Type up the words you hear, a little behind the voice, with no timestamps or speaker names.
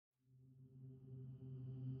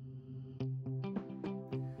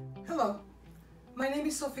Hello, my name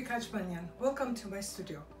is Sofi. Welcome to my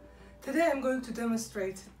studio. Today I'm going to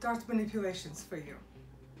demonstrate dart manipulations for you.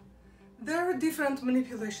 There are different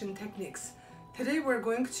manipulation techniques. Today we're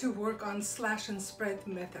going to work on slash and spread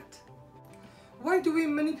method. Why do we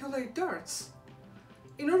manipulate darts?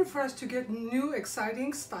 In order for us to get new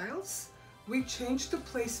exciting styles, we change the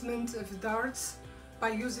placement of darts by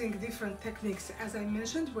using different techniques. As I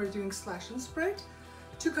mentioned, we're doing slash and spread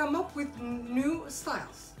to come up with new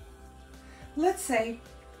styles. Let's say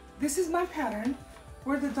this is my pattern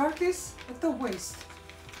where the dart is at the waist.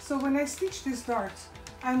 So when I stitch this dart,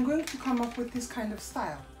 I'm going to come up with this kind of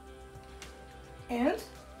style. And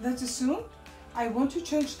let's assume I want to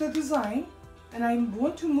change the design and I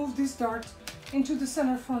want to move this dart into the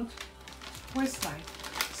center front waistline.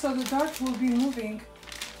 So the dart will be moving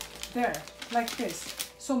there, like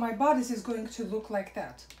this. So my bodice is going to look like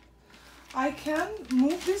that. I can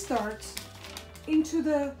move this dart into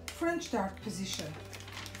the French dart position.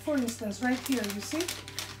 For instance, right here, you see,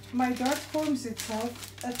 my dart forms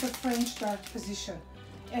itself at the French dart position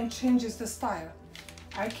and changes the style.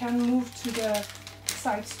 I can move to the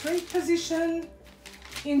side straight position,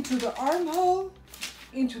 into the armhole,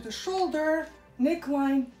 into the shoulder,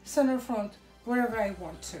 neckline, center front, wherever I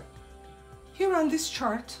want to. Here on this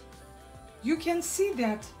chart, you can see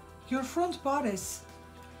that your front bodice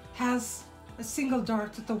has a single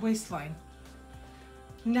dart at the waistline.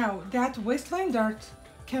 Now that waistline dart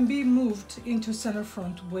can be moved into center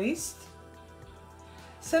front waist,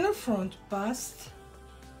 center front bust,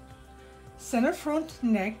 center front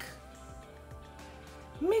neck,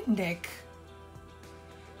 mid neck,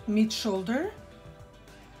 mid shoulder,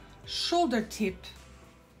 shoulder tip,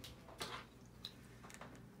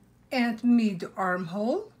 and mid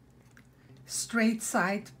armhole, straight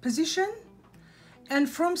side position, and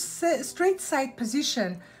from straight side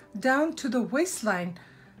position down to the waistline,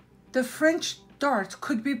 the French dart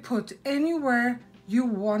could be put anywhere you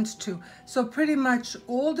want to. So pretty much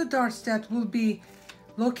all the darts that will be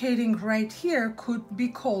locating right here could be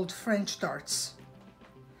called French darts.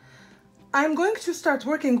 I'm going to start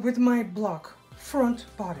working with my block front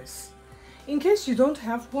bodice. In case you don't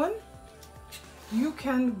have one, you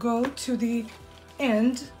can go to the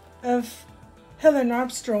end of Helen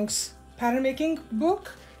Armstrong's pattern making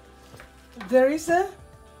book. There is a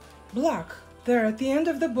block there at the end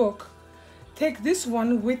of the book. Take this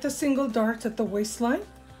one with a single dart at the waistline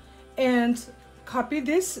and copy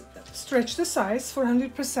this, stretch the size for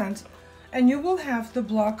 100%, and you will have the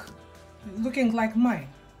block looking like mine.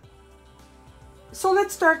 So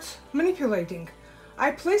let's start manipulating.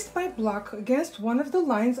 I placed my block against one of the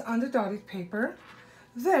lines on the dotted paper.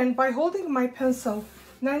 Then by holding my pencil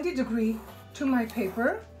 90 degrees to my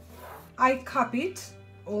paper, I copied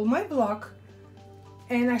all my block,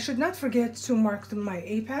 and I should not forget to mark my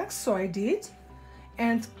apex, so I did.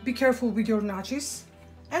 And be careful with your notches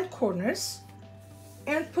and corners,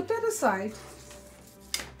 and put that aside.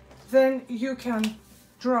 Then you can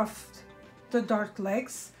draft the dart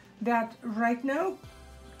legs that right now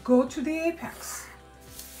go to the apex.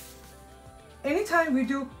 Anytime we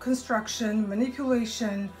do construction,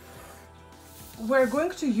 manipulation, we're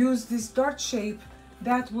going to use this dart shape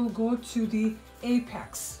that will go to the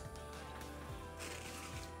apex.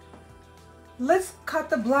 Let's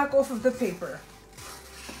cut the block off of the paper.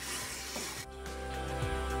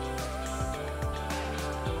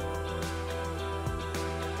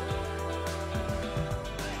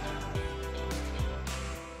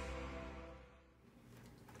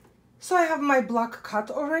 So I have my block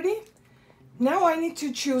cut already. Now I need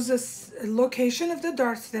to choose a location of the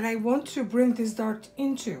dart that I want to bring this dart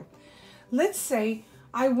into. Let's say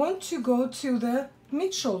I want to go to the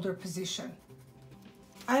mid-shoulder position.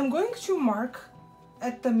 I'm going to mark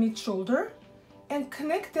at the mid-shoulder and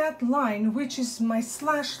connect that line, which is my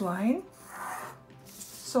slash line.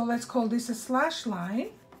 So let's call this a slash line,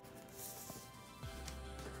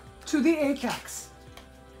 to the apex.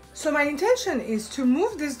 So my intention is to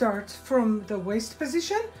move this dart from the waist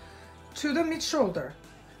position to the mid-shoulder.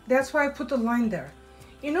 That's why I put a line there.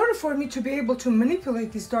 In order for me to be able to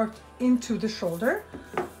manipulate this dart into the shoulder,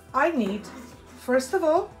 I need, first of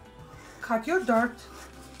all, cut your dart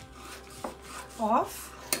off.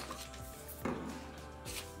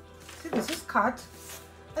 See, this is cut.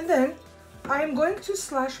 And then I am going to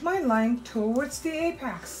slash my line towards the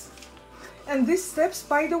apex. And these steps,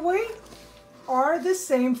 by the way, are the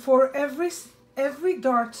same for every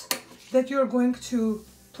dart that you're going to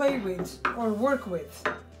play with or work with.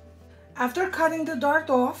 After cutting the dart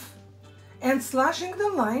off and slashing the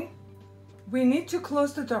line, we need to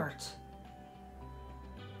close the dart.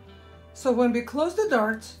 So when we close the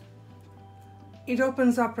dart, it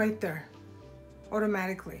opens up right there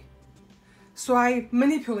automatically. So I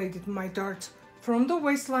manipulated my dart from the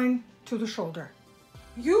waistline to the shoulder.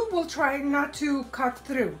 You will try not to cut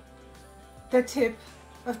through the tip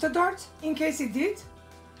of the dart. In case it did,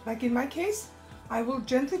 like in my case, I will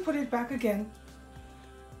gently put it back again.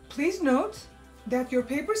 Please note that your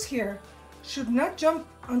papers here should not jump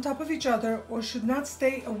on top of each other or should not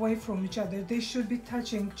stay away from each other. They should be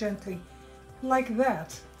touching gently, like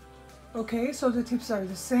that. Okay, so the tips are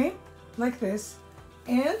the same, like this.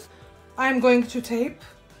 And I'm going to tape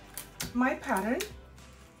my pattern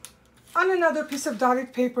on another piece of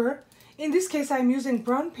dotted paper. In this case, I'm using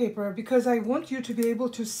brown paper because I want you to be able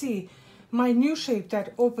to see my new shape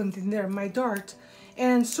that opened in there, my dart.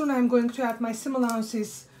 And soon I'm going to add my seam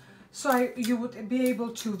allowances so you would be able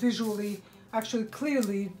to visually, actually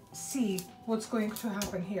clearly see what's going to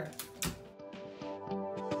happen here.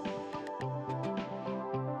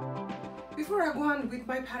 Before I go on with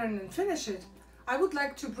my pattern and finish it, I would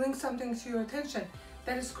like to bring something to your attention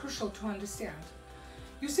that is crucial to understand.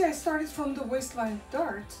 You see, I started from the waistline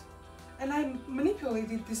dart and I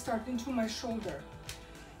manipulated this dart into my shoulder.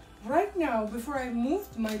 Right now, before I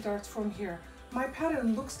moved my dart from here, my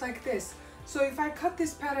pattern looks like this. So if I cut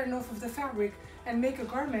this pattern off of the fabric and make a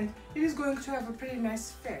garment, it is going to have a pretty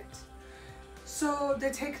nice fit. So the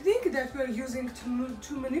technique that we're using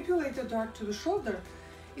to manipulate the dart to the shoulder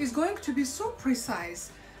is going to be so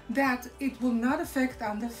precise that it will not affect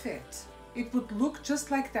on the fit. It would look just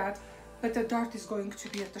like that, but the dart is going to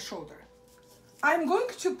be at the shoulder. I'm going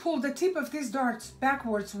to pull the tip of this dart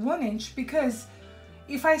backwards 1 inch because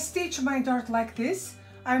if I stitch my dart like this,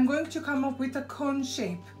 I'm going to come up with a cone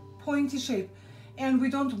shape, pointy shape, and we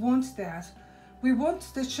don't want that. We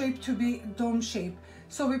want the shape to be dome shape.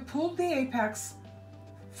 So we pull the apex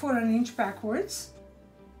for 1 inch backwards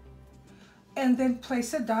and then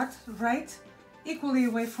place a dot right equally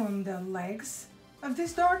away from the legs of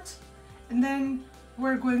this dart, and then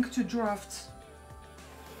we're going to draft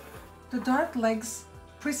the dart legs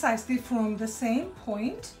precisely from the same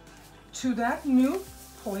point to that new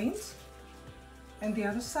point, and the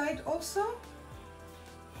other side also.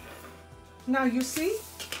 Now you see,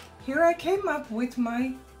 here I came up with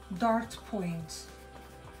my dart point.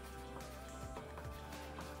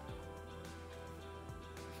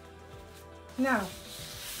 Now,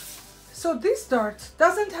 so this dart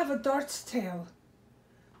doesn't have a dart tail.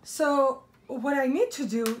 So what I need to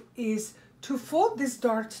do is to fold this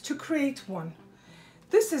dart to create one.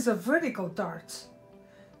 This is a vertical dart.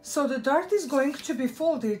 So the dart is going to be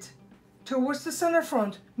folded towards the center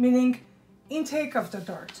front, meaning intake of the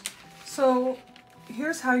dart. So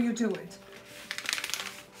here's how you do it.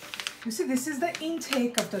 You see, this is the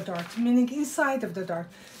intake of the dart, meaning inside of the dart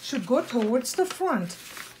should go towards the front.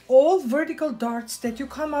 All vertical darts that you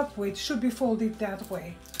come up with should be folded that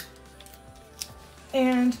way.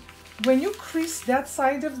 And when you crease that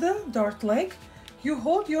side of the dart leg, you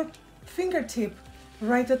hold your fingertip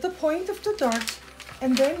right at the point of the dart,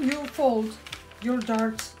 and then you fold your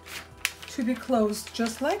dart to be closed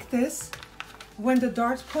just like this, when the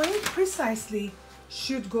dart point precisely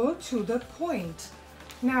should go to the point.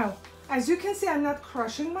 Now, as you can see, I'm not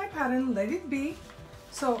crushing my pattern, let it be.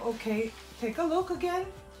 So, okay, take a look again.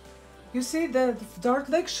 You see the dart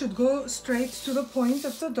leg should go straight to the point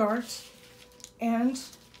of the dart and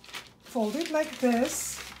fold it like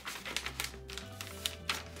this.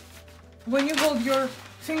 When you hold your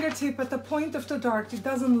fingertip at the point of the dart, it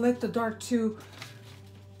doesn't let the dart to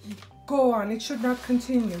go on. It should not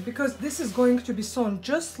continue because this is going to be sewn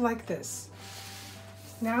just like this.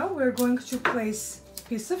 Now we're going to place a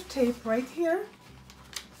piece of tape right here.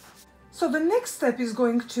 So the next step is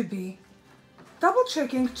going to be double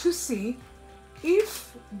checking to see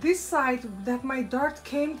if this side that my dart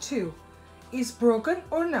came to is broken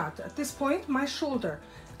or not. At this point, my shoulder,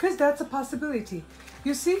 because that's a possibility.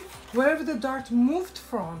 You see, wherever the dart moved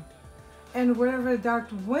from and wherever the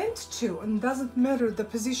dart went to, and doesn't matter the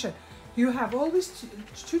position, you have always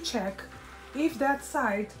to check if that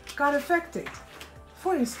side got affected.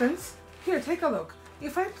 For instance, here, take a look.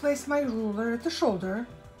 If I place my ruler at the shoulder,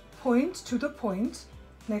 point to the point,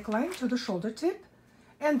 neckline to the shoulder tip,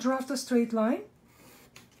 and draft a straight line,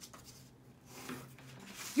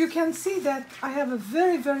 you can see that I have a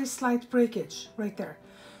very, very slight breakage right there.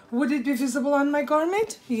 Would it be visible on my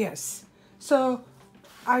garment? Yes. So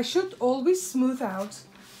I should always smooth out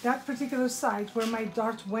that particular side where my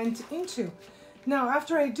dart went into. Now,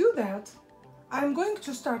 after I do that, I'm going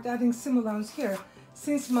to start adding seam allowance here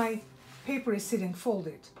since my paper is sitting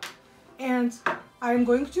folded. And I'm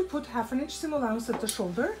going to put 1/2 inch seam allowance at the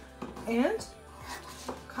shoulder and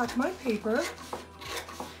cut my paper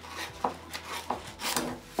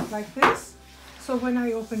like this. So when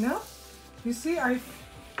I open up, you see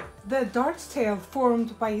the dart's tail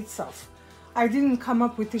formed by itself. I didn't come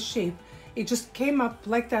up with this shape. It just came up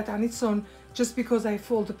like that on its own just because I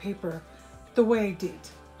fold the paper the way I did.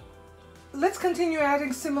 Let's continue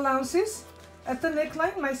adding seam allowances. At the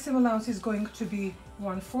neckline, my seam allowance is going to be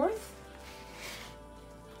 1/4.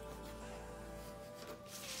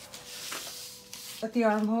 At the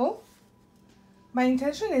armhole, my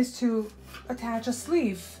intention is to attach a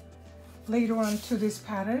sleeve later on to this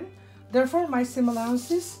pattern. Therefore, my seam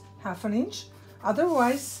allowance is 1/2 inch.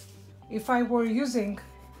 Otherwise, if I were using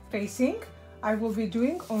facing, I will be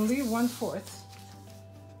doing only 1/4.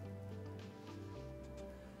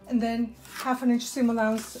 And then 1/2 inch seam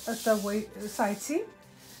allowance at the side seam.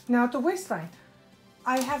 Now at the waistline,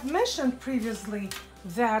 I have mentioned previously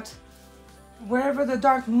that wherever the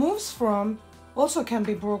dart moves from also can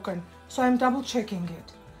be broken. So I'm double checking it.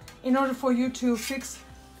 In order for you to fix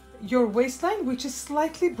your waistline, which is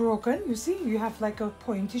slightly broken, you see, you have like a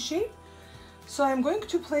pointy shape. So I'm going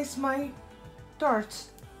to place my dart,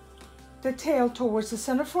 the tail towards the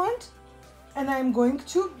center front, and I'm going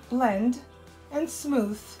to blend and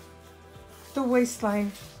smooth the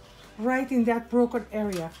waistline right in that broken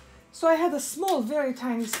area. So I had a small, very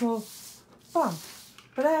tiny small bump,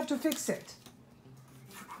 but I have to fix it.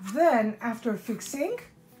 Then after fixing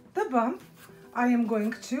the bump, I am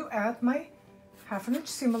going to add my 1/2 inch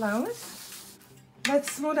seam allowance.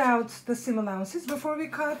 Let's smooth out the seam allowances before we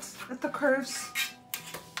cut at the curves.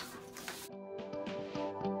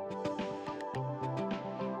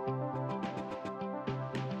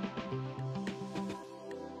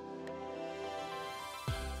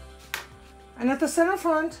 And at the center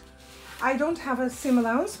front, I don't have a seam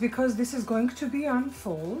allowance because this is going to be on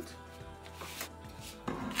fold.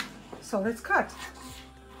 So let's cut.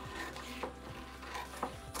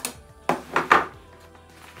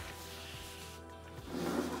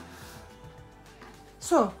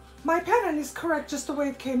 So my pattern is correct just the way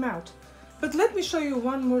it came out. But let me show you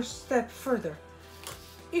one more step further.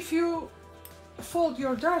 If you fold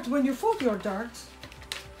your dart, when you fold your dart,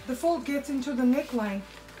 the fold gets into the neckline.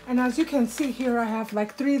 And as you can see here, I have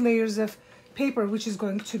like 3 layers of paper, which is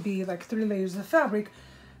going to be like 3 layers of fabric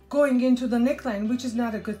going into the neckline, which is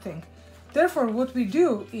not a good thing. Therefore, what we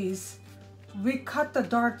do is we cut the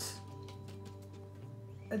dart,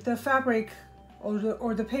 the fabric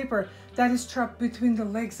or the paper that is trapped between the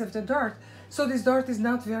legs of the dart. So this dart is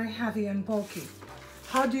not very heavy and bulky.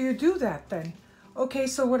 How do you do that then? Okay,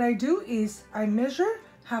 so what I do is I measure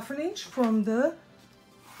 1/2 inch from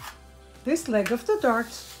this leg of the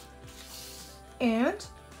dart and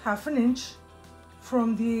 1/2 inch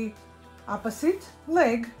from the opposite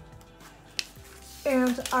leg,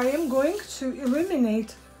 and I am going to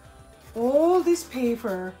eliminate all this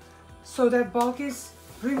paper so that bulk is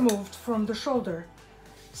removed from the shoulder.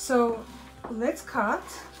 So let's cut.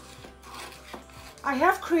 I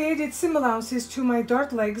have created seam allowances to my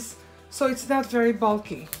dart legs so it's not very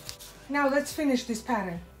bulky. Now let's finish this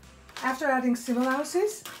pattern. After adding seam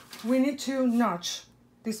allowances, we need to notch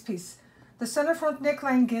this piece. The center front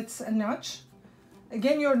neckline gets a notch.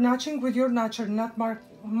 Again, you're notching with your notcher, not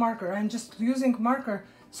marker. I'm just using marker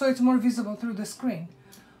so it's more visible through the screen.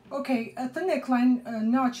 Okay, at the neckline, a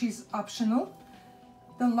notch is optional.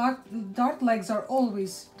 The dart legs are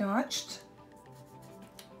always notched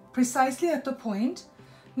precisely at the point.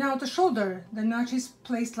 Now the shoulder, the notch is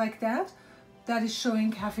placed like that. That is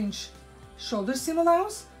showing 1/2 inch shoulder seam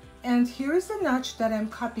allowance. And here is the notch that I'm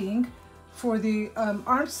copying for the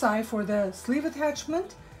arm side for the sleeve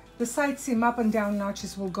attachment. The side seam up and down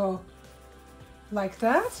notches will go like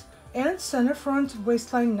that. And center front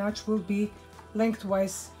waistline notch will be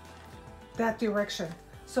lengthwise that direction.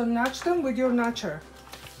 So notch them with your notcher.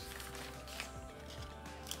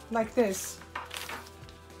 Like this.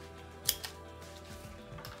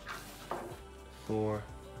 4,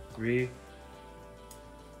 3.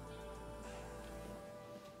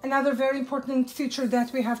 Another very important feature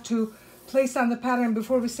that we have to place on the pattern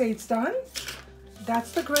before we say it's done,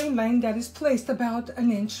 that's the grain line that is placed about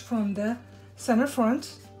 1 inch from the center front.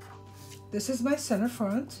 This is my center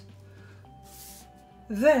front.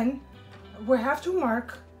 Then we have to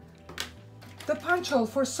mark the punch hole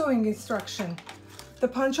for sewing instruction. The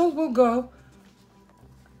punch hole will go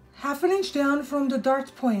 1/2 inch down from the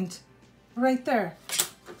dart point, right there.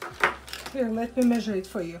 Here, let me measure it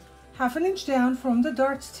for you. 1/2 inch down from the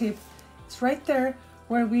dart tip. It's right there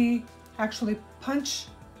where we actually punch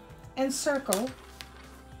and circle.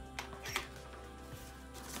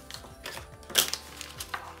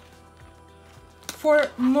 For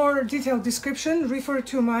more detailed description, refer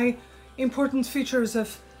to my important features of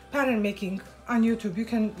pattern making on YouTube. You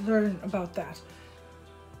can learn about that.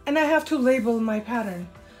 And I have to label my pattern.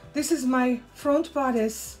 This is my front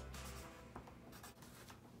bodice.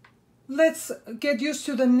 Let's get used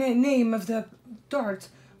to the name of the dart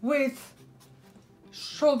with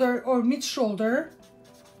shoulder or mid-shoulder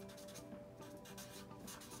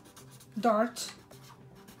dart.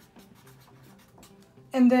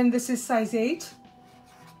 And then this is size 8.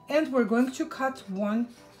 And we're going to cut one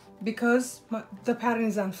because the pattern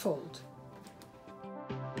is unfold.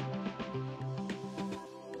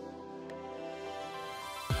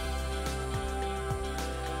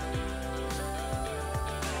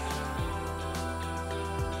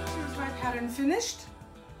 Here's my pattern finished.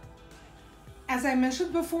 As I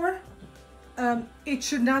mentioned before, it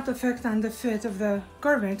should not affect on the fit of the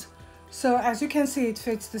garment. So as you can see, it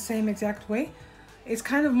fits the same exact way. It's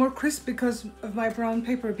kind of more crisp because of my brown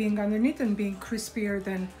paper being underneath and being crispier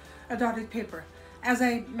than a dotted paper. As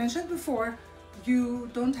I mentioned before, you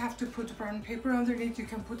don't have to put brown paper underneath. You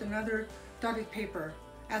can put another dotted paper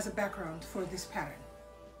as a background for this pattern.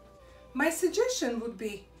 My suggestion would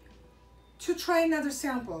be to try another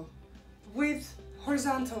sample with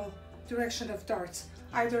horizontal direction of darts.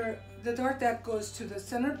 Either the dart that goes to the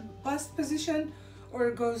center bust position, or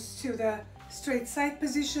it goes to the straight side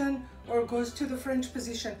position, or goes to the French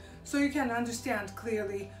position, so you can understand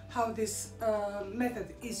clearly how this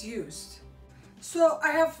method is used. So I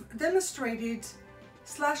have demonstrated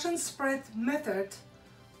slash and spread method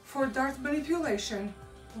for dart manipulation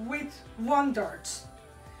with one dart.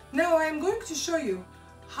 Now I'm going to show you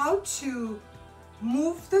how to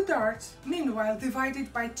move the dart, meanwhile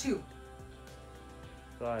divided by 2.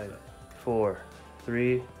 5, 4,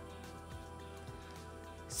 3.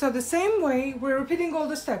 So the same way, we're repeating all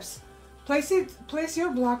the steps. Place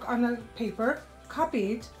your block on a paper,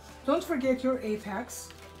 copy it, don't forget your apex,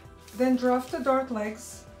 then draft the dart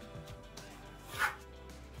legs.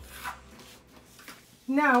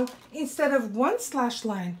 Now, instead of one slash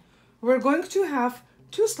line, we're going to have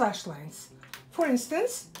 2 slash lines. For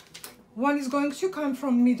instance, one is going to come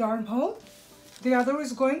from mid armhole, the other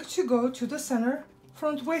is going to go to the center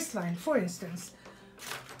front waistline, for instance.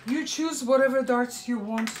 You choose whatever darts you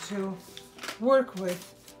want to work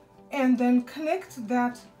with, and then connect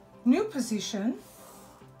that new position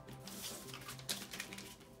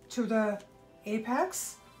to the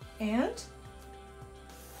apex and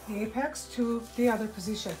the apex to the other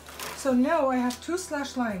position. So now I have 2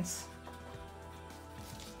 slash lines.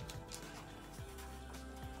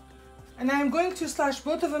 And I'm going to slash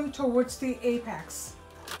both of them towards the apex.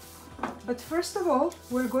 But first of all,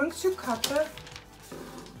 we're going to cut the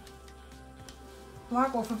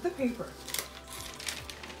block off of the paper.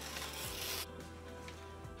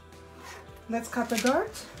 Let's cut the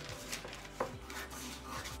dart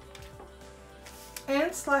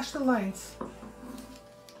and slash the lines.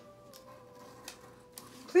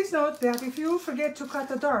 Please note that if you forget to cut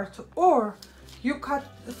the dart, or you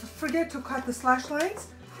forget to cut the slash lines,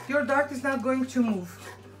 your dart is not going to move.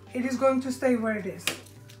 It is going to stay where it is.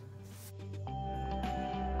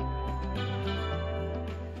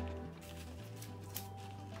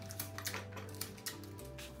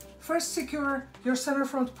 First, secure your center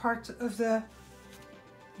front part of the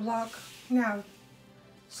block. Now,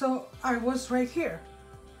 so I was right here.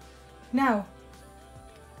 Now,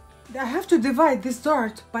 I have to divide this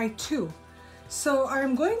dart by 2. So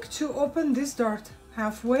I'm going to open this dart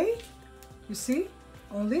halfway. You see,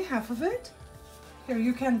 only half of it. Here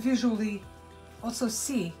you can visually also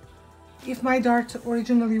see if my dart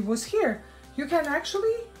originally was here. You can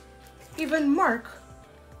actually even mark,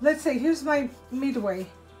 let's say here's my midway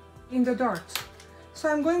in the dart. So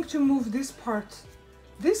I'm going to move this part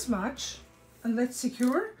this much, and let's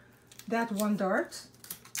secure that one dart.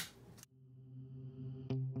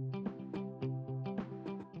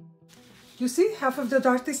 You see, half of the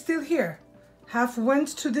dart is still here. Half went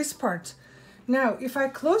to this part. Now, if I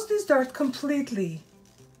close this dart completely,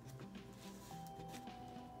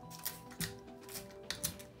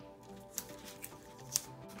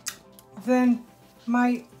 then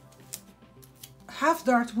my half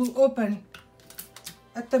dart will open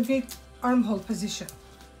at the mid armhole position,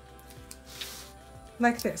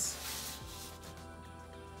 like this.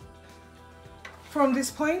 From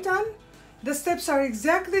this point on, the steps are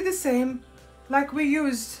exactly the same like we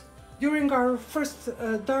used during our first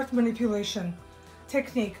dart manipulation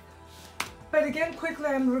technique. But again, quickly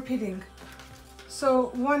I'm repeating.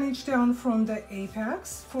 So 1 inch down from the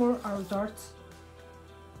apex for our dart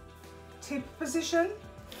tip position.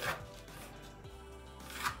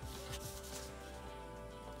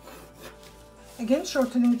 Again,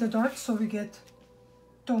 shortening the dart so we get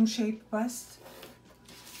dome-shaped bust.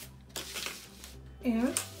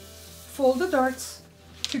 and fold the darts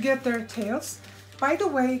to get their tails. By the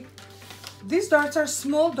way, these darts are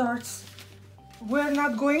small darts. We're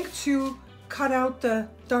not going to cut out the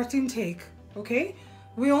dart intake, okay?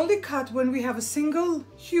 We only cut when we have a single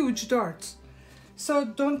huge dart. So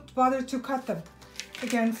don't bother to cut them.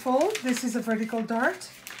 Again, fold. This is a vertical dart.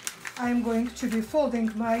 I'm going to be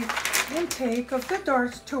folding my intake of the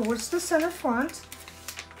dart towards the center front.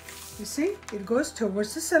 You see, it goes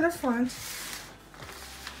towards the center front.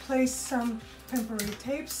 Place some temporary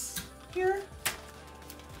tapes here.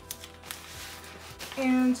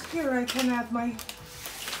 And here I can add my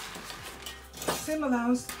seam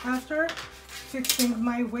allowance after fixing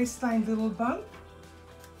my waistline little bump.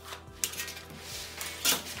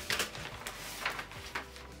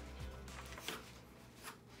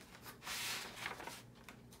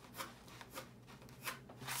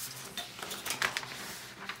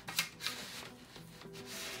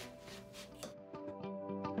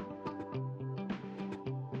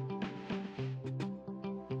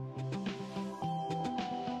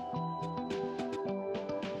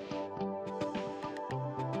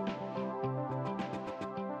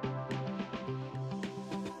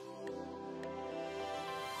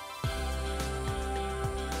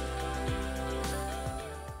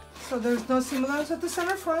 So there's no seam allowance at the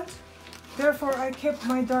center front. Therefore, I kept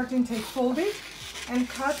my dart intake folded and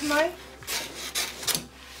cut my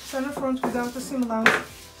center front without the seam allowance.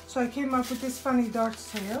 So I came up with this funny dart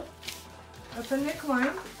tail. At the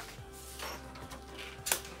neckline,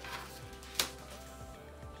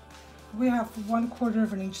 we have 1/4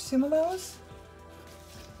 of an inch seam allowance.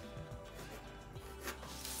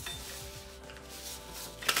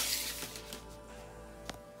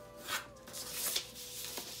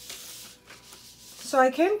 So I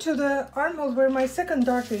came to the armhole where my second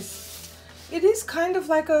dart is. It is kind of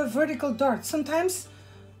like a vertical dart. Sometimes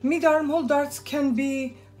mid-armhole darts can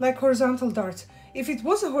be like horizontal darts. If it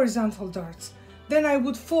was a horizontal dart, then I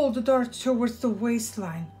would fold the dart towards the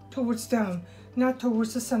waistline, towards down, not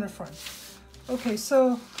towards the center front. Okay,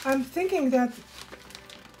 so I'm thinking that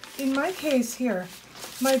in my case here,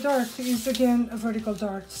 my dart is again a vertical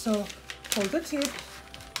dart. So fold the tip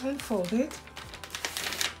and fold it.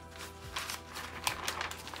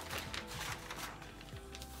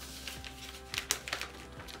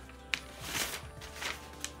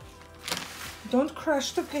 Don't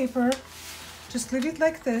crush the paper, just leave it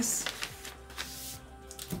like this.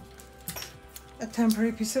 A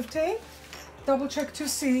temporary piece of tape. Double check to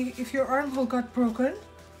see if your armhole got broken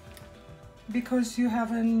because you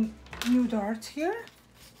have a new dart here.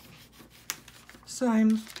 So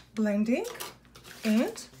I'm blending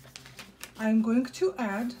and I'm going to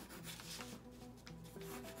add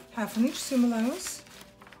 1/2 inch seam allowance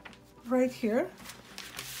right here.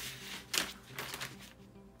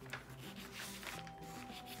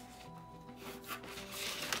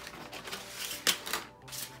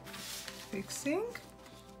 Fixing.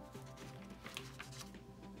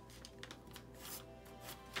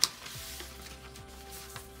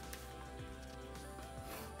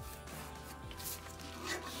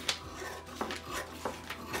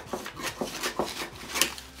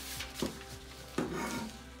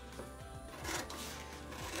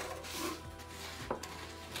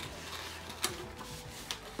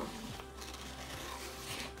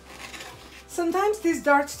 Sometimes these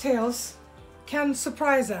dart tails can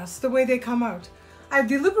surprise us the way they come out. I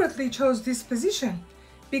deliberately chose this position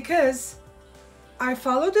because I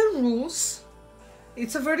follow the rules.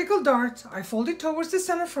 It's a vertical dart. I fold it towards the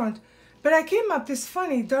center front, but I came up this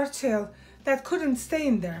funny dart tail that couldn't stay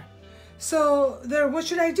in there. So what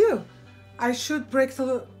should I do? I should break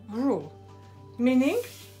the rule, meaning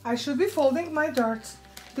I should be folding my dart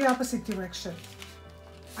the opposite direction.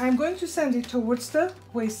 I'm going to send it towards the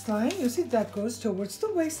waistline. You see that goes towards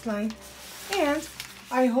the waistline. And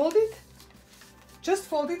I hold it, just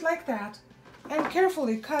fold it like that, and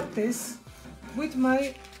carefully cut this with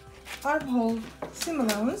my armhole seam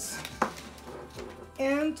allowance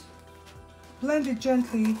and blend it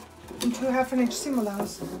gently into 1/2 inch seam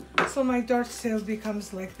allowance so my dart tail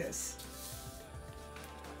becomes like this.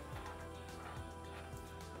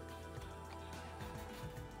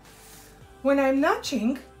 When I'm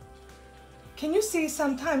notching, can you see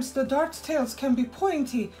sometimes the dart tails can be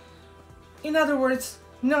pointy? In other words,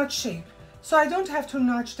 notch shape. So I don't have to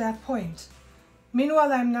notch that point.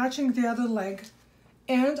 Meanwhile, I'm notching the other leg,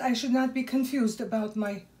 and I should not be confused about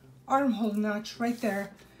my armhole notch right there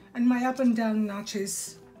and my up and down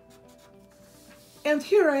notches. And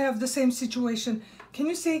here I have the same situation. Can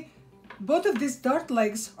you see both of these dart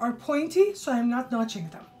legs are pointy, so I'm not notching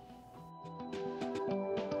them.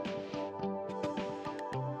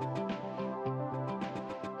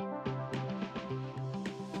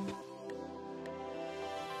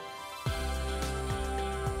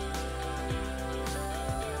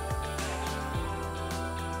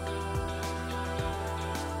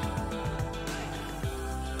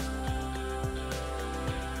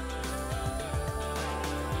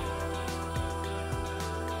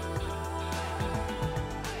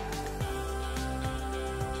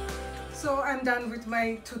 So I'm done with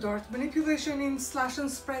my 2-dart manipulation in slash and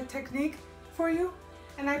spread technique for you,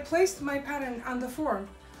 and I placed my pattern on the form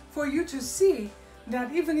for you to see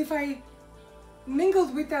that even if I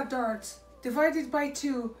mingled with that dart, divided by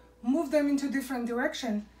 2, move them into different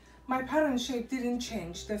direction, my pattern shape didn't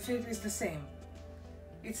change. The fit is the same.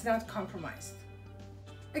 It's not compromised.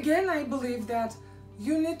 Again, I believe that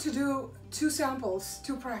you need to do 2 samples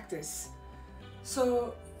to practice,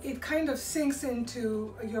 so it kind of sinks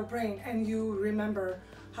into your brain and you remember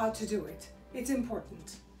how to do it. It's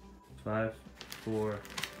important. 5, 4,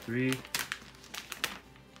 3.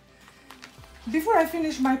 Before I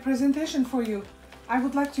finish my presentation for you, I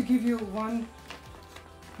would like to give you one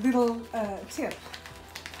little tip.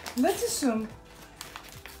 Let's assume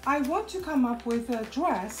I want to come up with a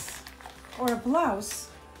dress or a blouse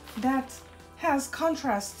that has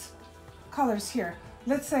contrast colors here.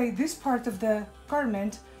 Let's say this part of the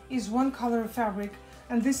garment is one color of fabric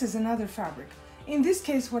and this is another fabric. In this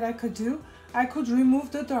case, what I could do, I could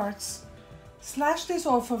remove the darts, slash this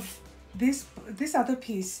off of this other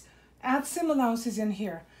piece, add some allowances in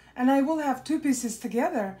here, and I will have 2 pieces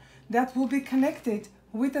together that will be connected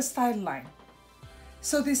with a style line.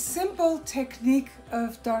 So this simple technique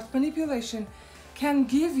of dart manipulation can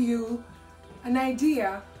give you an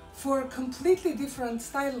idea for a completely different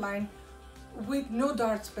style line with no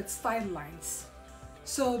darts but style lines.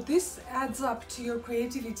 So this adds up to your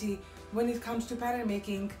creativity when it comes to pattern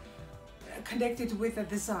making connected with a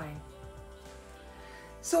design.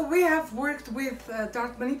 So we have worked with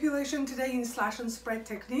dart manipulation today in slash and spread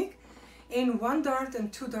technique in 1 dart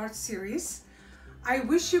and 2 dart series. I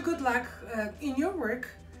wish you good luck in your work.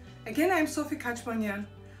 Again, I'm Sofi Kachmanyan.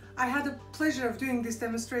 I had the pleasure of doing this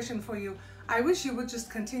demonstration for you. I wish you would just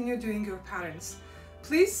continue doing your patterns.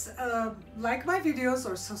 Please like my videos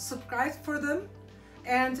or subscribe for them,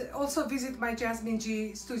 and also visit my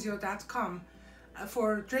jasminegstudio.com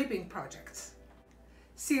for draping projects.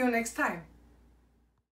 See you next time.